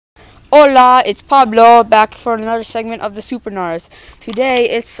Hola, it's Pablo back for another segment of the Thesupernars. Today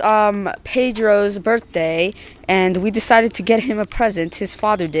it's Pedro's birthday, and we decided to get him a present. His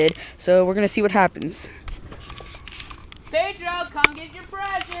father did, so we're gonna see what happens. Pedro, come get your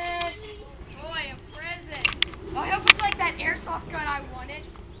present. Boy, a present. I hope it's like that airsoft gun I wanted.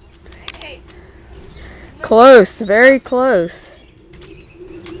 Hey. Close, very close.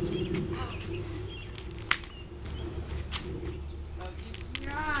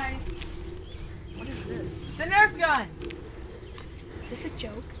 It's a Nerf gun. Is this a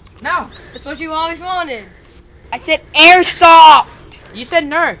joke? No. That's what you always wanted. I said airsoft. You said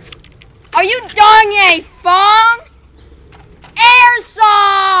Nerf. Are you done, yay, Fong?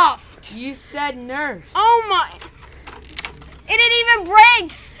 Airsoft. You said Nerf. Oh my. It didn't even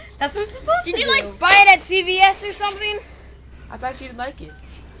breaks. That's what it's supposed to do. Did you like buy it at CVS or something? I thought you'd like it.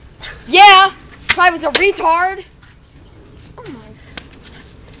 Yeah. If I was a retard. Oh my.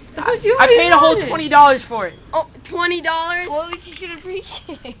 That's what you I paid a whole $20 for it. Oh, $20? Well, at least you should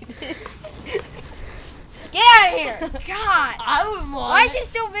appreciate it. Get out of here. God. I would want Why is he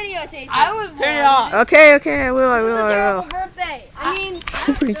still videotaping? I would Turn it off. Okay, I will, This is a terrible birthday. I mean,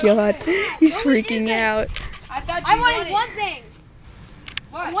 Oh my god, he's freaking out. I thought I you wanted one thing.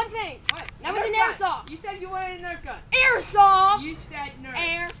 What? One thing. What? That was an Nerf gun. airsoft. You said you wanted a Nerf gun. Airsoft. You said Nerf.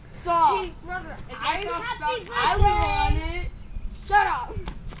 Airsoft. Hey, brother, Is I airsoft happy soft? birthday. I would want it. Shut up.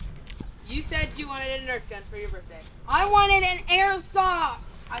 You said you wanted a Nerf gun for your birthday. I wanted an airsoft.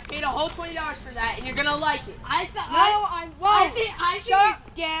 I paid a whole $20 for that, and you're gonna like it. I thought. No, I won't. I think Shut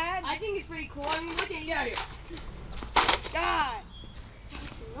up, Dad. I think it's pretty cool. I mean, look at Get out of you. here. God. So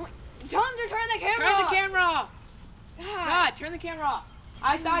annoying. Tell him to turn the camera Turn off. the camera off. God. God, turn the camera off.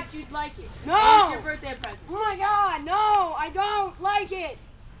 I thought you'd like it. No. It's your birthday present. Oh my God. No, I don't like it.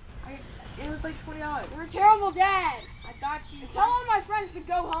 It was like $20. You're a terrible dad. I thought you. Tell all my friends to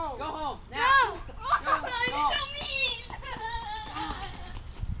go home. Go home now. No. Go. You're so mean.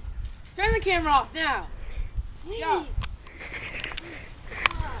 Turn the camera off now. Please. Go.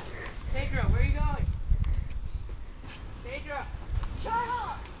 Pedro, where are you going? Pedro. Shut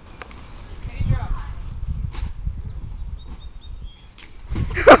up. Pedro.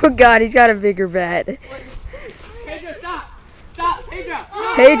 Oh god, he's got a bigger bat. Pedro, stop. Stop, Pedro.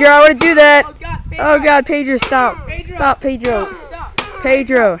 Pedro, I want to do that. Oh god, Pedro. Oh god, Pedro, stop. Pedro. Stop, Pedro. Stop.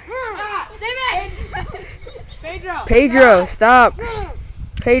 Pedro. Stop. Stay back. Pedro. Pedro, stop.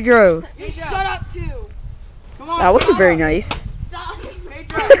 Pedro. You shut up too. Come on. That wasn't very Pedro. nice. Stop.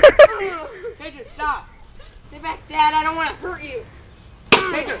 Pedro. Pedro, stop. Stay back, Dad. I don't want to hurt you.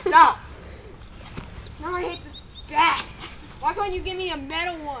 Pedro, stop. Now I hate this bat. Why can't you give me a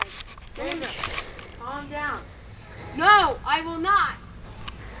metal one? Pedro, calm down. No, I will not.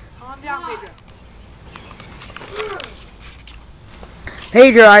 Calm down, Pedro.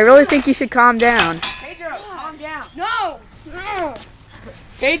 Pedro, I really think you should calm down. Pedro, calm down. No. No.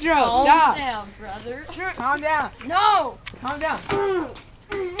 Pedro, Calm stop. down, brother. Calm down. No. Calm down.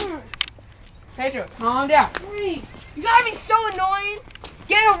 Pedro, calm down. Please. You gotta be so annoying.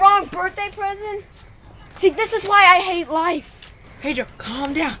 Getting a wrong birthday present. See, this is why I hate life. Pedro,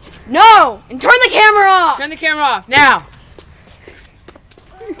 calm down. No. And turn the camera off. Turn the camera off now.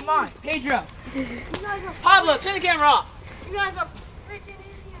 Come on, Pedro. You guys are, Pablo, turn the camera off. you guys are freaking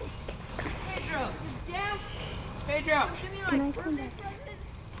idiots. Pedro. Damn. Pedro. Give me my birthday present.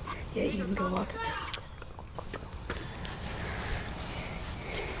 Yeah, you can go up.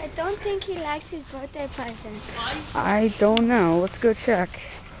 I don't think he likes his birthday present. I don't know. Let's go check.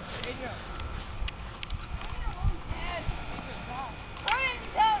 Pedro.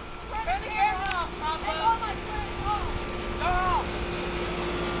 Turn the camera off, Pablo.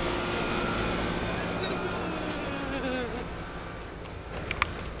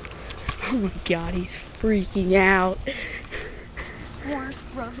 Oh my god, he's freaking out.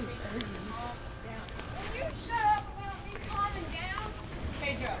 Worst brother. Will you shut up about me calming down?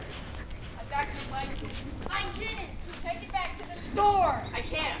 Pedro. I thought you liked it. I didn't. So take it back to the store. I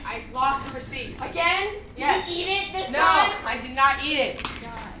can't. I lost the receipt. Again? Yes. Did you eat it this No, time? I did not eat it.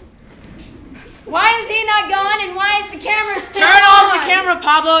 Why is he not gone and why is the camera still Turn off the camera,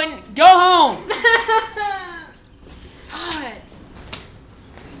 Pablo, and go home. God.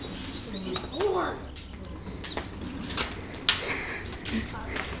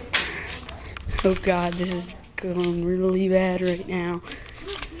 Oh god, this is going really bad right now.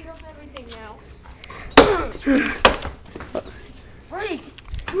 Heat up everything now.